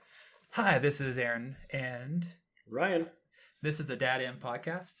Hi, this is Aaron, and Ryan. this is the Dad In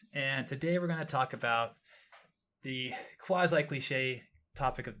podcast. And today we're going to talk about the quasi cliche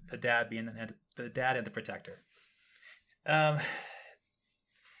topic of the dad being the dad and the protector. Um,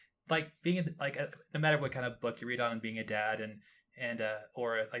 like no matter what kind of book you read on being a dad, and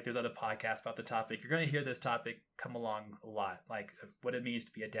or like there's other podcasts about the topic, you're going to hear this topic come along a lot. Like what it means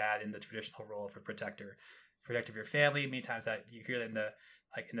to be a dad in the traditional role of a protector of your family. Many times that you hear that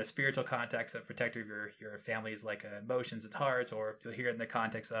in the spiritual context of protector of your family's emotions and hearts, or you'll hear it in the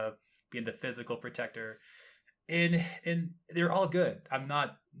context of being the physical protector. And they're all good. I'm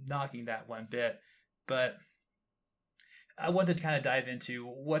not knocking that one bit, but I wanted to kind of dive into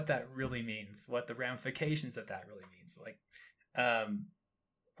what that really means, what the ramifications of that really means. Um,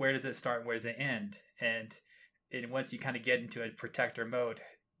 where does it start and where does it end? And once you kind of get into a protector mode,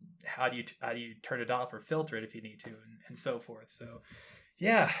 how do you turn it off or filter it if you need to, and so forth. So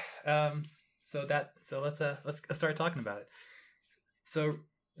yeah, so let's start talking about it. So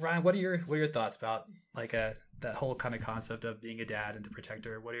Ryan, what are your thoughts about that whole kind of concept of being a dad and a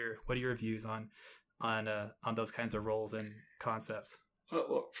protector? What are your views on those kinds of roles and concepts?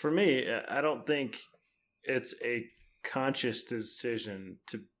 Well, for me, I don't think it's a conscious decision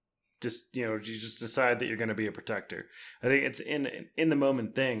to just you just decide that you're going to be a protector. I think it's in the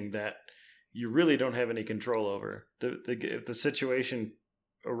moment thing that you really don't have any control over. If the situation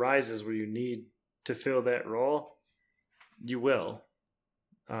arises where you need to fill that role, you will.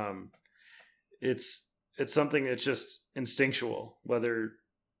 It's something that's just instinctual. Whether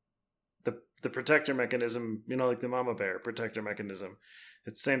the protector mechanism, like the mama bear protector mechanism,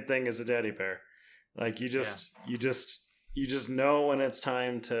 it's the same thing as a daddy bear. Like you just know when it's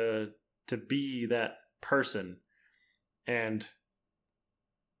time to be that person, and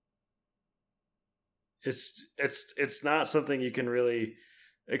it's not something you can really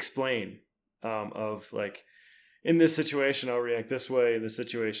explain. Of like, in this situation I'll react this way, in this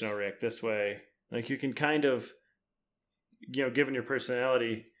situation I'll react this way. Like you can kind of, given your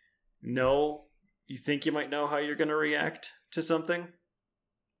personality, you think you might know how you're going to react to something,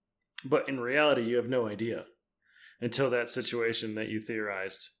 but in reality you have no idea until that situation that you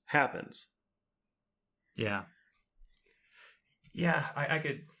theorized happens. Yeah, yeah, I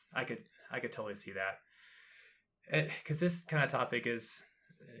could totally see that, because this kind of topic is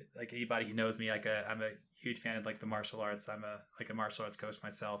like, anybody who knows me, I'm a huge fan of the martial arts. I'm a martial arts coach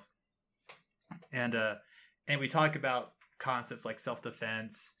myself, and we talk about concepts like self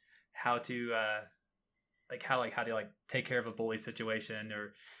defense, how to how to take care of a bully situation,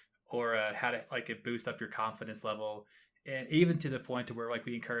 or how to boost up your confidence level, and even to the point to where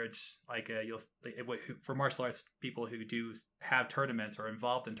we encourage for martial arts people who do have tournaments or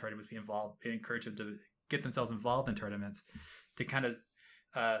involved in tournaments, we encourage them to get themselves involved in tournaments to kind of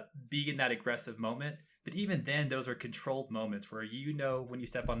be in that aggressive moment. But even then, those are controlled moments where when you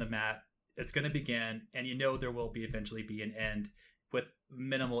step on the mat, it's going to begin, and there will eventually be an end with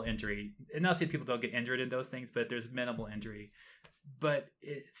minimal injury. And not saying people don't get injured in those things, but there's minimal injury. But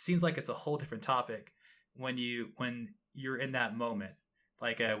it seems like it's a whole different topic when you're in that moment,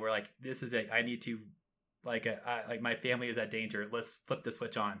 where this is I need to my family is at danger. Let's flip the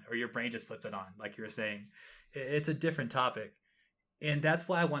switch on, or your brain just flips it on, like you were saying. It's a different topic. And that's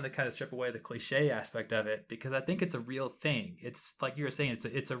why I wanted to kind of strip away the cliche aspect of it, because I think it's a real thing. It's like you were saying,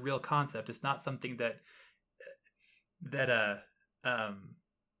 it's a real concept. It's not something that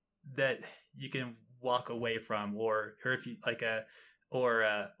that you can walk away from, or if you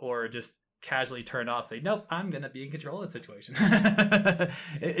or just casually turn off, say, nope, I'm gonna be in control of the situation.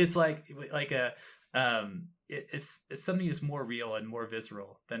 It's it's something that's more real and more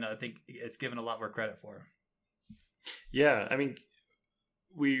visceral than I think it's given a lot more credit for. Yeah, I mean,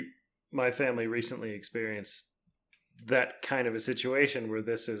 my family recently experienced that kind of a situation where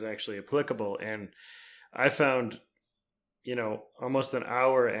this is actually applicable, and I found, almost an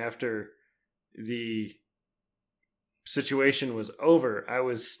hour after the situation was over, I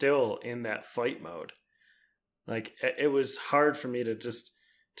was still in that fight mode. Like, it was hard for me to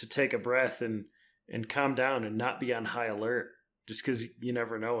take a breath and calm down and not be on high alert, just because you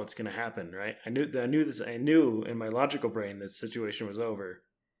never know what's going to happen, right? I knew in my logical brain that the situation was over,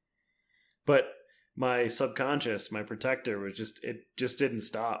 but my subconscious, my protector, it just didn't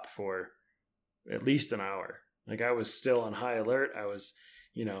stop for at least an hour. Like, I was still on high alert. I was,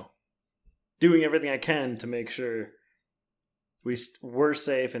 doing everything I can to make sure we were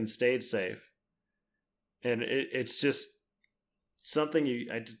safe and stayed safe. And it's just something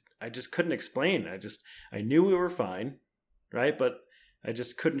I just couldn't explain. I knew we were fine, right? But I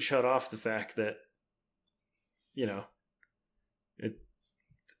just couldn't shut off the fact that, it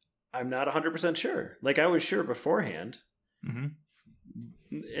I'm not 100% sure. Like I was sure beforehand, Mm-hmm.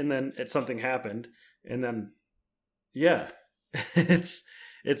 and then something happened, and then yeah, it's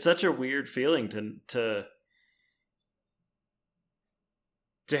such a weird feeling to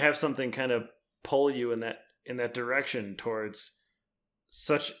have something kind of pull you in that direction towards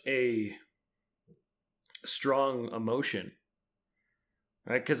such a strong emotion,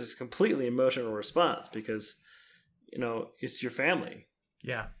 right? Because it's a completely emotional response, because it's your family.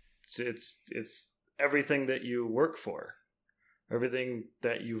 Yeah. It's everything that you work for, everything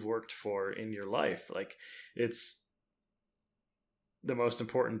that you've worked for in your life. Like it's the most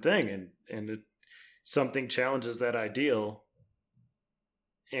important thing, and something challenges that ideal,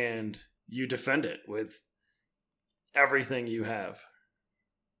 and you defend it with everything you have.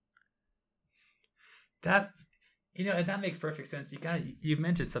 That, and that makes perfect sense. You've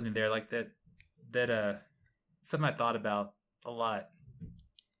mentioned something there like that something I thought about a lot.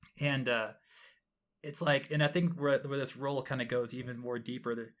 And it's like, and I think where this role kind of goes even more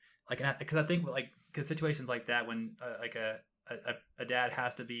deeper, like, because I think like, because situations like that, when like a dad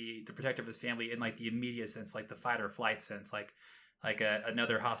has to be the protector of his family in like the immediate sense, like the fight or flight sense, like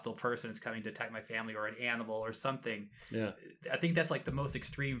another hostile person is coming to attack my family, or an animal or something. Yeah, I think that's like the most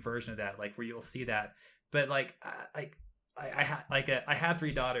extreme version of that, like where you'll see that. But like I have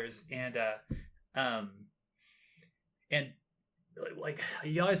 3 daughters, and like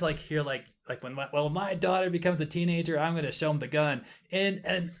you always like hear like when my daughter becomes a teenager, I'm going to show them the gun,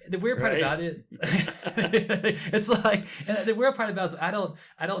 and the weird part about it it's like, and the weird part about it is I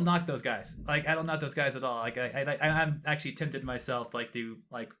don't knock those guys. Like I don't knock those guys at all. Like I'm actually tempted myself like to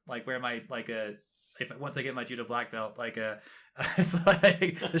like wear my like a, if once I get my judo black belt, like it's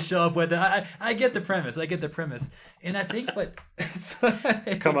like to show up with it. I get the premise. And I think what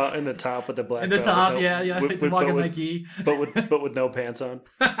like, come out in the top with the black in the belt, top, to walk in my gi, but with no pants on.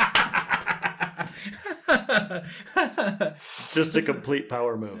 Just a complete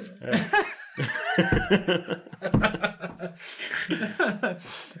power move. Yeah.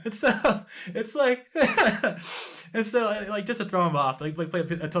 And so it's like, and so like just to throw him off, like play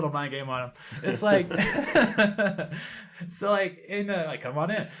a total mind game on him. It's like, so like like come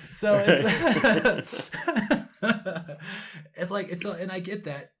on in. So it's it's like it's so, and I get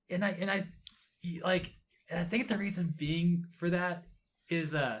that, and I like, and I think the reason being for that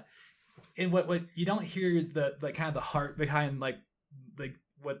is and what you don't hear the like kind of the heart behind like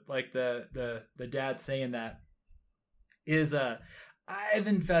what like the dad saying that is I've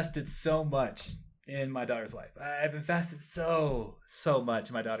invested so much in my daughter's life. I've invested so much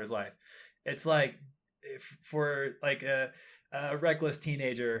in my daughter's life. It's like for like a reckless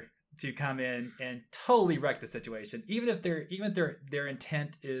teenager to come in and totally wreck the situation, even if their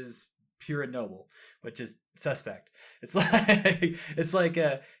intent is pure and noble, which is suspect. It's like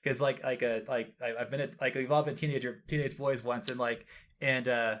because I've been like we've all been teenage boys once, and like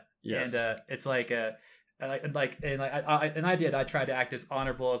yes. it's like I tried to act as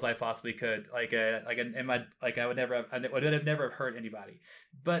honorable as I possibly could, in my like I would have never have hurt anybody,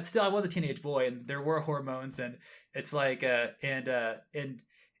 but still I was a teenage boy, and there were hormones, and it's like and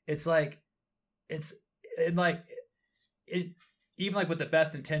it's like it's and like it, even like with the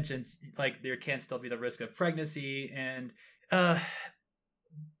best intentions, like there can still be the risk of pregnancy, and but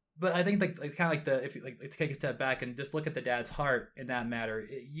I think like kind of like if you like to take a step back and just look at the dad's heart in that matter,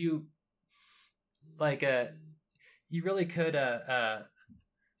 you really could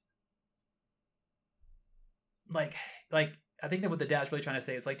like I think that what the dad's really trying to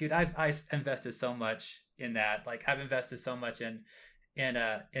say is like, dude, I invested so much in that. Like I've invested so much in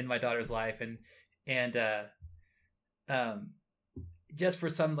my daughter's life, and just for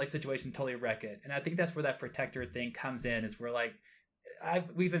some like situation totally wreck it. And I think that's where that protector thing comes in, is where like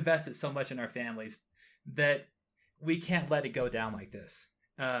we've invested so much in our families that we can't let it go down like this.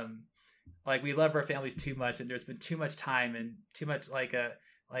 Like we love our families too much, and there's been too much time and too much like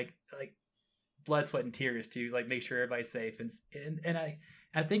blood, sweat, and tears to like make sure everybody's safe. And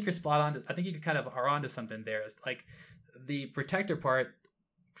I think you're spot on. I think you kind of are onto something there. It's like the protector part,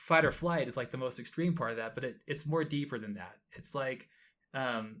 fight or flight, is like the most extreme part of that, but it's more deeper than that. It's like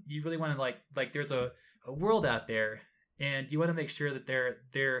you really want to like there's a world out there, and you want to make sure that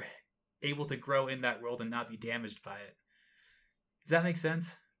they're able to grow in that world and not be damaged by it. Does that make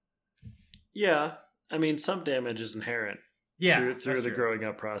sense? Yeah, I mean, some damage is inherent. Yeah, through the growing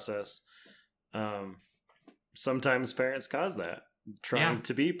up process. Sometimes parents cause that, trying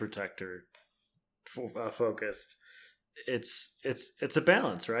to be protector focused. It's a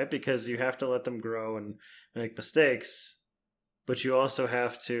balance, right? Because you have to let them grow and make mistakes, but you also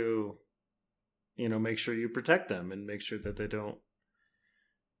have to, make sure you protect them and make sure that they don't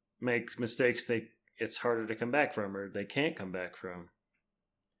make mistakes it's harder to come back from, or they can't come back from.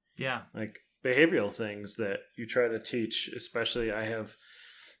 Yeah. Like behavioral things that you try to teach, especially I have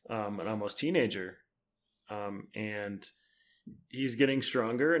an almost teenager, and he's getting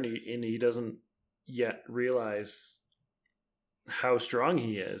stronger, and he doesn't yet realize how strong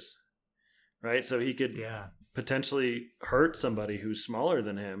he is, right? So he could potentially hurt somebody who's smaller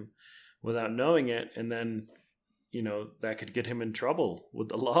than him without knowing it, and then that could get him in trouble with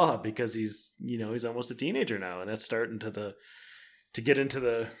the law because he's almost a teenager now, and that's starting to get into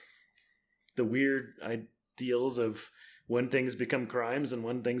the weird ideals of when things become crimes and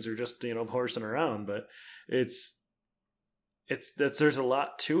when things are just horsing around. But there's a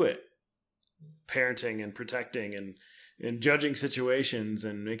lot to it, parenting and protecting and judging situations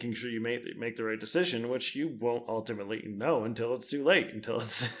and making sure you make the right decision, which you won't ultimately know until it's too late, until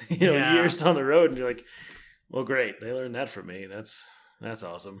it's years down the road, and you're like, well, great, they learned that from me. That's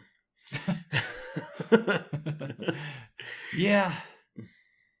awesome.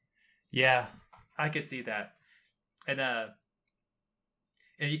 Yeah, I could see that, and I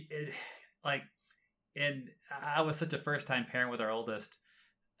was such a first time parent with our oldest.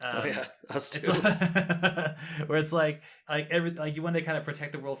 Us too. Where it's like you want to kind of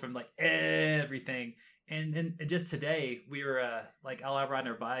protect the world from like everything, and just today we were all out riding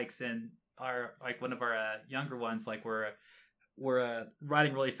our bikes, and our one of our younger ones were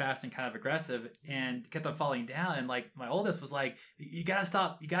riding really fast and kind of aggressive and kept on falling down, and like my oldest was like, you gotta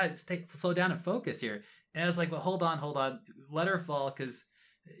stop, you gotta slow down and focus here, and I was like, well, hold on, let her fall, because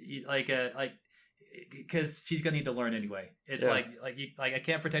because she's gonna need to learn anyway. It's I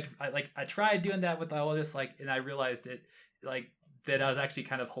can't protect her. I tried doing that with my oldest, and I realized that I was actually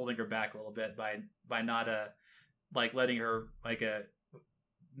kind of holding her back a little bit by not letting her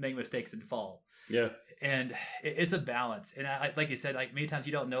make mistakes and fall. Yeah. And it's a balance, and like you said, many times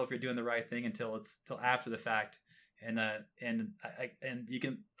you don't know if you're doing the right thing until after the fact, and you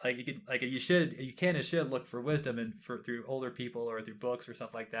can and should look for wisdom through older people or through books or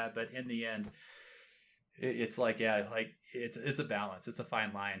stuff like that, but in the end, it's it's a balance. It's a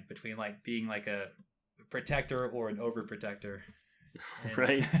fine line between being a protector or an overprotector.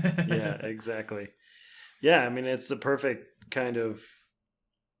 Right. Yeah, exactly. Yeah, I mean, it's the perfect kind of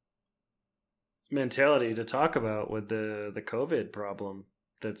mentality to talk about with the COVID problem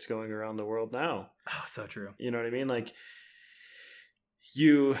that's going around the world now. Oh, so true. You know what I mean?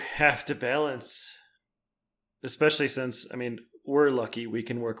 You have to balance, especially since, we're lucky we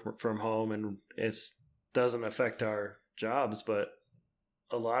can work from home and it doesn't affect our jobs, but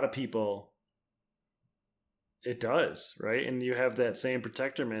a lot of people, it does, right? And you have that same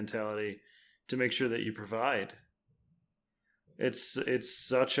protector mentality to make sure that you provide. It's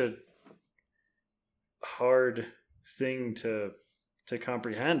such a hard thing to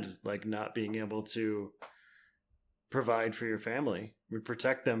comprehend, not being able to provide for your family,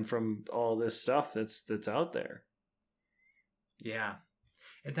 protect them from all this stuff that's out there. Yeah.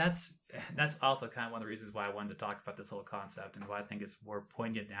 And that's also kind of one of the reasons why I wanted to talk about this whole concept, and why I think it's more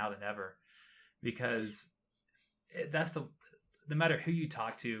poignant now than ever, because that's no matter who you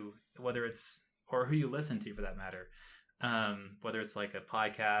talk to, whether it's, or who you listen to for that matter, whether it's a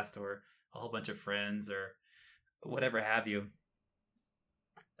podcast or a whole bunch of friends or whatever have you,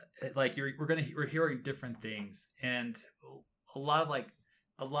 we're hearing different things, and a lot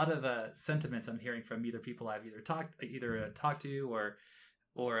of sentiments I'm hearing from either people I've talked to or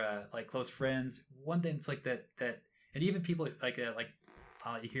close friends. One thing it's that, and even people you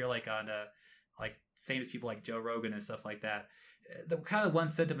hear on famous people like Joe Rogan and stuff like that. The kind of one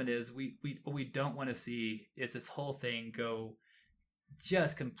sentiment is what we don't want to see is this whole thing go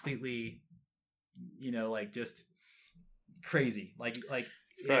just completely, just crazy, right.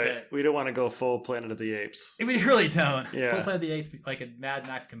 We don't want to go full Planet of the Apes. We really don't. Yeah. Full Planet of the Apes, a Mad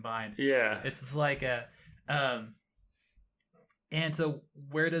Max combined. Yeah. It's just and so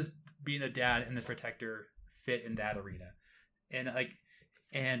where does being a dad and the protector fit in that arena? And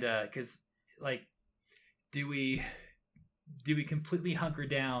because do we completely hunker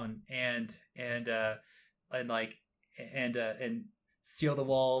down and seal the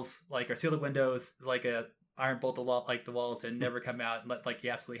walls, or seal the windows, iron bolt the walls and never come out and let you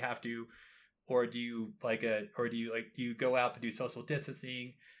absolutely have to, or do you do you go out to do social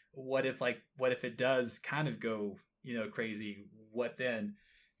distancing? What if it does kind of go crazy? What then?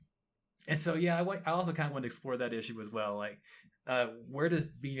 And so I also kind of want to explore that issue as well. Where does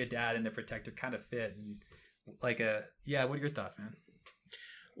being a dad and a protector kind of fit? And what are your thoughts, man?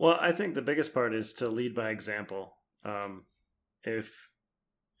 Well, I think the biggest part is to lead by example. If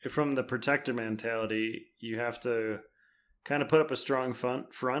from the protector mentality, you have to kind of put up a strong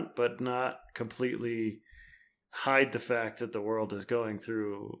front, but not completely hide the fact that the world is going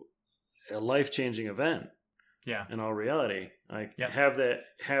through a life-changing event. Yeah. In all reality, like Yep. have the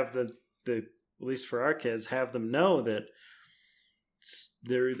at least for our kids, have them know that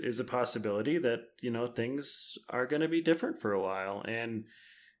there is a possibility that, you know, things are going to be different for a while, and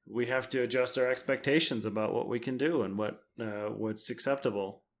we have to adjust our expectations about what we can do and what's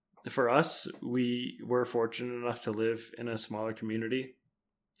acceptable. For us, we were fortunate enough to live in a smaller community.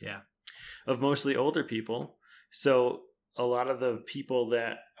 Yeah. Of mostly older people. So a lot of the people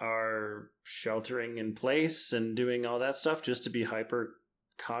that are sheltering in place and doing all that stuff just to be hyper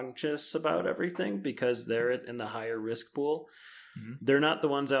conscious about everything because they're in the higher risk pool. Mm-hmm. They're not the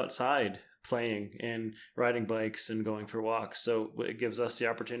ones outside playing and riding bikes and going for walks. So it gives us the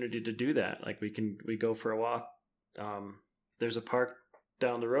opportunity to do that. Like we go for a walk. There's a park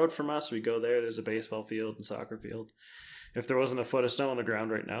down the road from us. We go there. There's a baseball field and soccer field. If there wasn't a foot of snow on the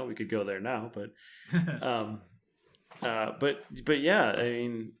ground right now, we could go there now. But, but yeah, I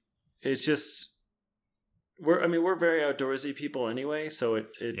mean, it's just we're very outdoorsy people anyway. So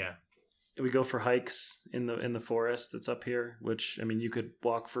we go for hikes in the forest that's up here, which, I mean, you could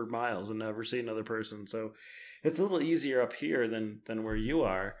walk for miles and never see another person. So it's a little easier up here than where you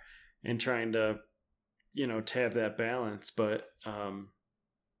are in trying to, you know, to have that balance. But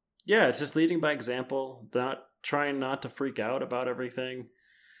yeah, it's just leading by example, trying not to freak out about everything.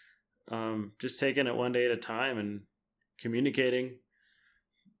 Just taking it one day at a time and communicating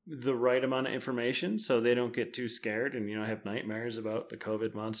the right amount of information so they don't get too scared and, you know, have nightmares about the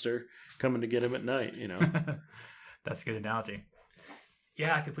COVID monster coming to get them at night, you know. That's a good analogy.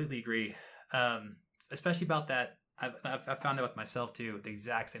 Yeah, I completely agree. Especially about that. I've found that with myself too, the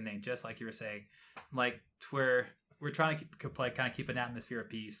exact same thing, just like you were saying, like where we're trying to keep an atmosphere of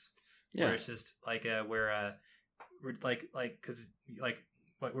peace. Yeah. Where it's just like we're because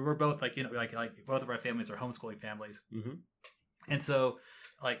we're both like, you know, like both of our families are homeschooling families. Mm-hmm. And so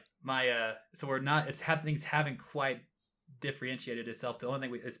like so we're not, things haven't quite differentiated itself. The only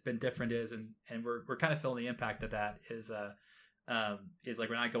thing it's been different is, and we're kind of feeling the impact of that is like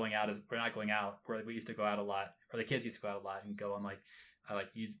we're not going out where we used to go out a lot, or the kids used to go out a lot and go on like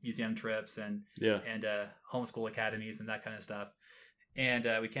museum trips and homeschool academies and that kind of stuff. And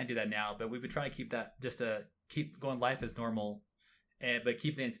we can't do that now, but we've been trying to keep that, just to keep going life as normal, but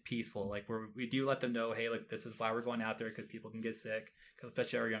keep things peaceful. Like we do let them know, hey, look, this is why we're going out there, because people can get sick. Because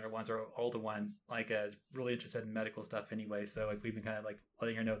especially our younger ones, our older one, like is really interested in medical stuff anyway. So like we've been kind of like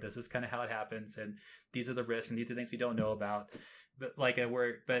letting her know this is kind of how it happens, and these are the risks, and these are things we don't know about. But like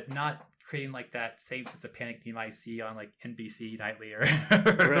but not creating like that same sense of panic you might see on like NBC nightly or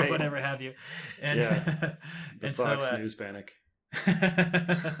Right. whatever have you. And the and Fox so News panic.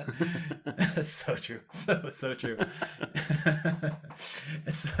 That's so true. So true.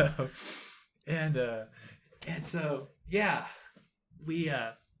 and so yeah, we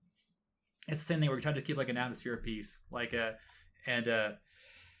it's the same thing. We're trying to keep like an atmosphere of peace, like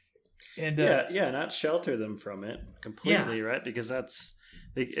not shelter them from it completely, right? Because it's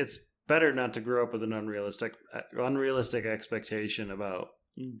better not to grow up with an unrealistic expectation about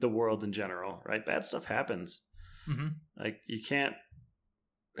the world in general, right? Bad stuff happens. Mm-hmm. Like you can't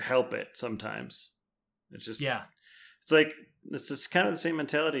help it sometimes. It's just It's like it's just kind of the same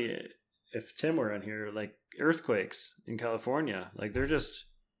mentality. If Tim were in here, like earthquakes in California, like they're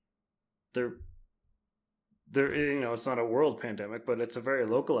you know, it's not a world pandemic, but it's a very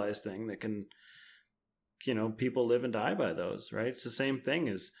localized thing that can, you know, people live and die by those, right? It's the same thing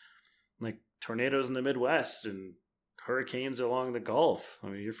as like tornadoes in the Midwest and hurricanes along the Gulf. I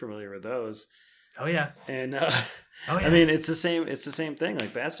mean, you're familiar with those. Oh yeah. And I mean, it's the same thing.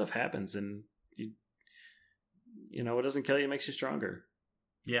 Like bad stuff happens, and you know, what doesn't kill you makes you stronger.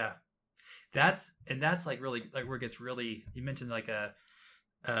 Yeah. That's like really like where it gets really, you mentioned like the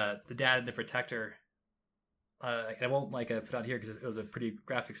dad and the protector. I won't like put on here because it was a pretty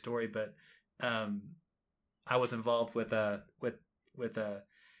graphic story, but I was involved with like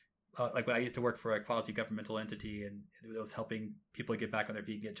when I used to work for a quasi governmental entity, and it was helping people get back on their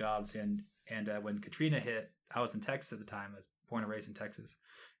feet and get jobs. And when Katrina hit, I was in Texas at the time. I was born and raised in Texas,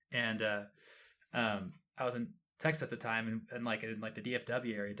 and I was in Texas at the time, and like in like the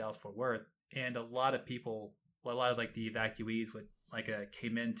DFW area, Dallas Fort Worth, and a lot of like the evacuees would like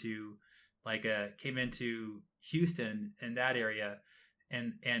came into Houston in that area,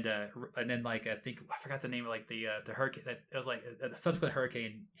 and then like I think I forgot the name of like the hurricane that it was like a subsequent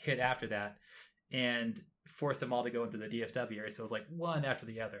hurricane hit after that, and forced them all to go into the DFW area. So it was like one after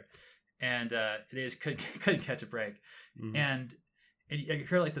the other, and they just couldn't catch a break. Mm-hmm. And you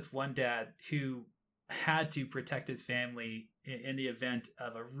hear like this one dad who had to protect his family in the event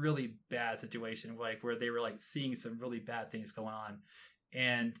of a really bad situation, like where they were like seeing some really bad things going on,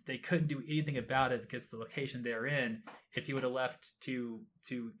 and they couldn't do anything about it because the location they're in, if he would have left to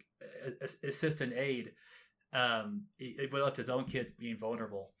assist and aid, it would have left his own kids being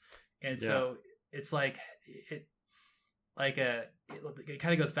vulnerable. And so it's like it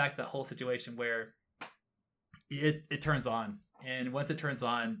kind of goes back to that whole situation where it turns on, and once it turns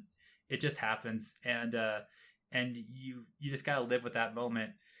on, it just happens, and you just gotta live with that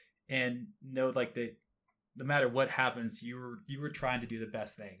moment and know like that no matter what happens, you were trying to do the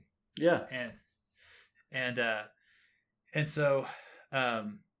best thing. Yeah. And so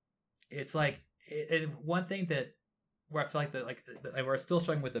it's like one thing that where I feel like we're still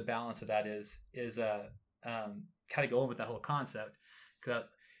struggling with the balance of that is kind of going with that whole concept,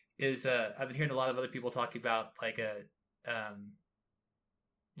 is I've been hearing a lot of other people talking about like a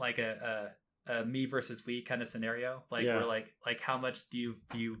me versus we kind of scenario, like where like how much do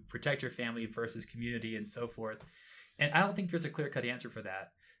you protect your family versus community and so forth. And I don't think there's a clear cut answer for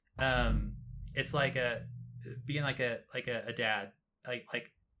that. It's like being like a dad,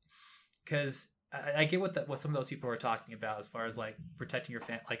 like because I get what some of those people are talking about as far as like protecting your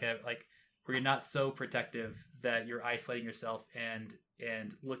family, like where you're not so protective that you're isolating yourself and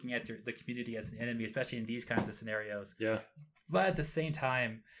looking at the community as an enemy, especially in these kinds of scenarios. Yeah. But at the same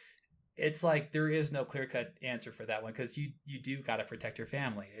time, it's like there is no clear cut answer for that one, because you do got to protect your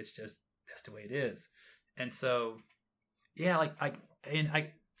family. It's just that's the way it is. And so, yeah, I don't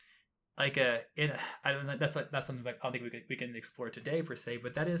know, that's something like I don't think we can explore today per se,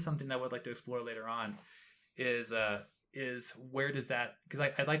 but that is something that I would like to explore later on. Is where does that,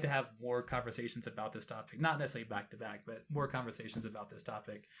 because I'd like to have more conversations about this topic, not necessarily back to back, but more conversations about this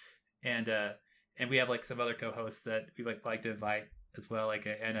topic, and we have like some other co-hosts that we like to invite as well, like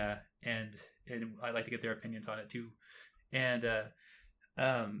and I'd like to get their opinions on it too, but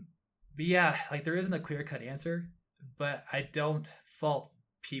yeah, like there isn't a clear cut answer, but I don't fault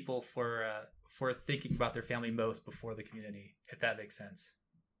people for thinking about their family most before the community, if that makes sense.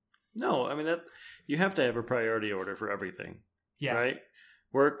 No, I mean that you have to have a priority order for everything. Yeah. Right?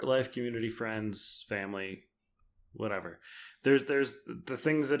 Work, life, community, friends, family, whatever. There's the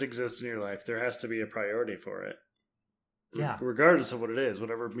things that exist in your life. There has to be a priority for it. Yeah. Regardless of what it is,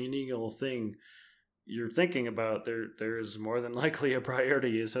 whatever meaningful thing you're thinking about, there's more than likely a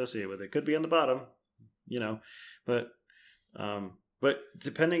priority associated with it. Could be on the bottom, but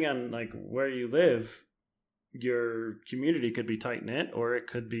depending on like where you live, your community could be tight knit, or it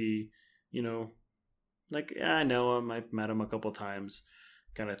could be, like, yeah, I know him, I've met him a couple times,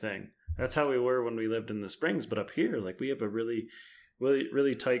 kind of thing. That's how we were when we lived in the Springs. But up here, like, we have a really, really,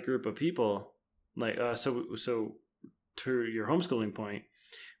 really tight group of people. Like, so to your homeschooling point,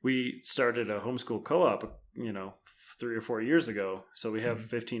 we started a homeschool co-op, 3 or 4 years ago. So we have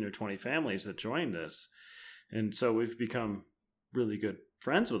 15 or 20 families that joined this, and so we've become really good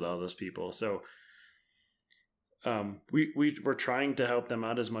friends with all those people. So we're trying to help them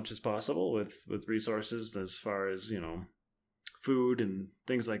out as much as possible with resources as far as, food and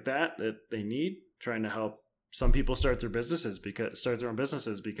things like that they need, trying to help some people start their own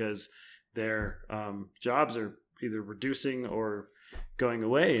businesses because their jobs are either reducing or going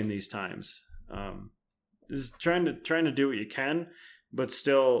away in these times. Is trying to do what you can, but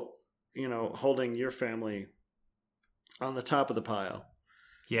still, holding your family on the top of the pile.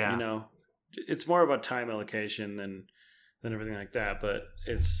 Yeah. It's more about time allocation than everything like that, but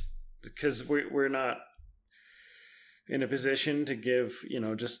it's because we're not in a position to give,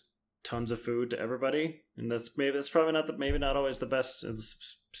 just tons of food to everybody. And that's probably not always the best,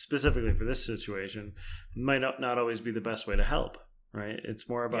 specifically for this situation, might not always be the best way to help, right? It's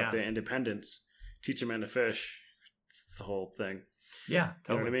more about the independence, teach a man to fish, the whole thing. Yeah,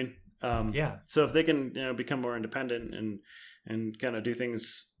 totally. You know what I mean? So if they can, become more independent and kind of do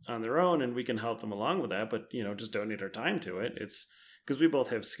things on their own, and we can help them along with that, but just donate our time to it. It's because we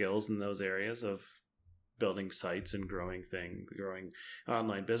both have skills in those areas of building sites and growing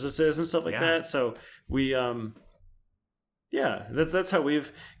online businesses and stuff like that. So we that's how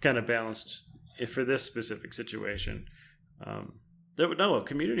we've kind of balanced it for this specific situation.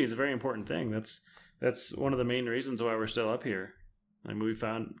 Community is a very important thing. That's one of the main reasons why we're still up here. I mean, we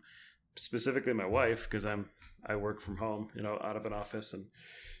found, specifically my wife, because I work from home, out of an office, and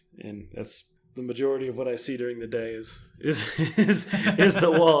that's the majority of what I see during the day is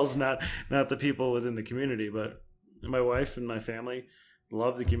the walls, not the people within the community. But my wife and my family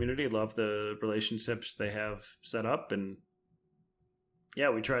love the community, love the relationships they have set up, and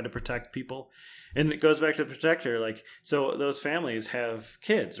we try to protect people. And it goes back to protector, like, so those families have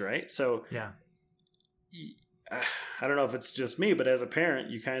kids, right? So I don't know if it's just me, but as a parent,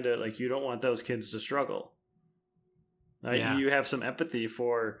 you kind of like, you don't want those kids to struggle. Yeah. You have some empathy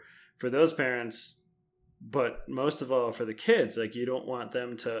for those parents, but most of all for the kids. Like, you don't want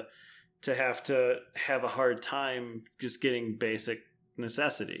them to have a hard time just getting basic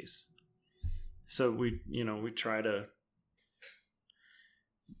necessities. So we try to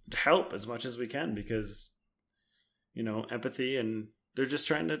help as much as we can, because empathy, and they're just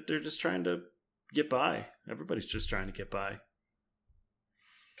trying to get by. Everybody's just trying to get by.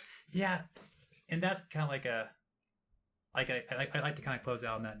 Yeah, and that's kind of like I like to kind of close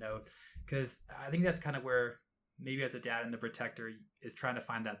out on that note, because I think that's kind of where maybe as a dad and the protector is trying to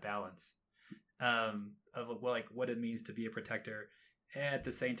find that balance of what it means to be a protector, and at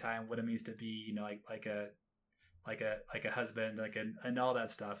the same time what it means to be like a husband, and all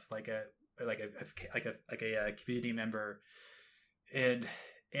that stuff, like a community member, and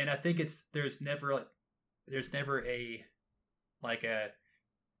I think there's never a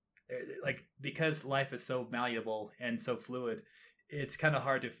because life is so malleable and so fluid, it's kind of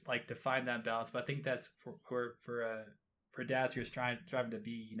hard to find that balance. But I think that's for dads who are striving to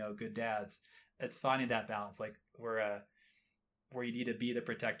be good dads, it's finding that balance, like where you need to be the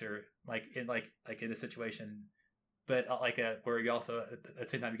protector, in a situation, but where you also at the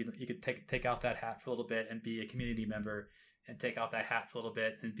same time you could take off that hat for a little bit and be a community member, and take off that hat for a little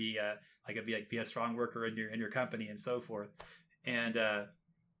bit and be a strong worker in your company and so forth, and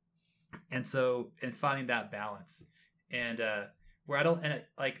finding that balance, and where I don't, and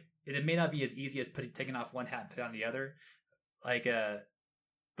it may not be as easy as taking off one hat and put on the other,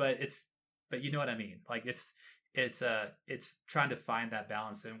 but you know what I mean. Like it's trying to find that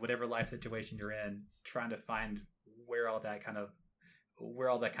balance in whatever life situation you're in, trying to find where all that kind of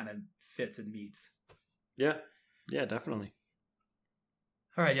fits and meets. Yeah, definitely.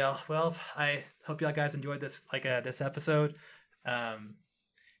 All right, y'all. Well, I hope y'all guys enjoyed this this episode. And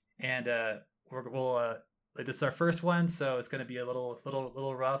we'll this is our first one, so it's going to be a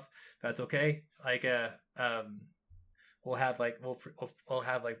little rough. That's okay. We'll have we'll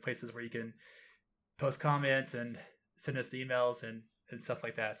have places where you can post comments and send us emails and stuff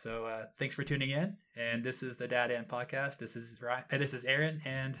like that. So thanks for tuning in. And this is the Dad and Podcast. This is Ryan. This is Aaron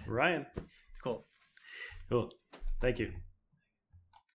and Ryan. Cool. Thank you.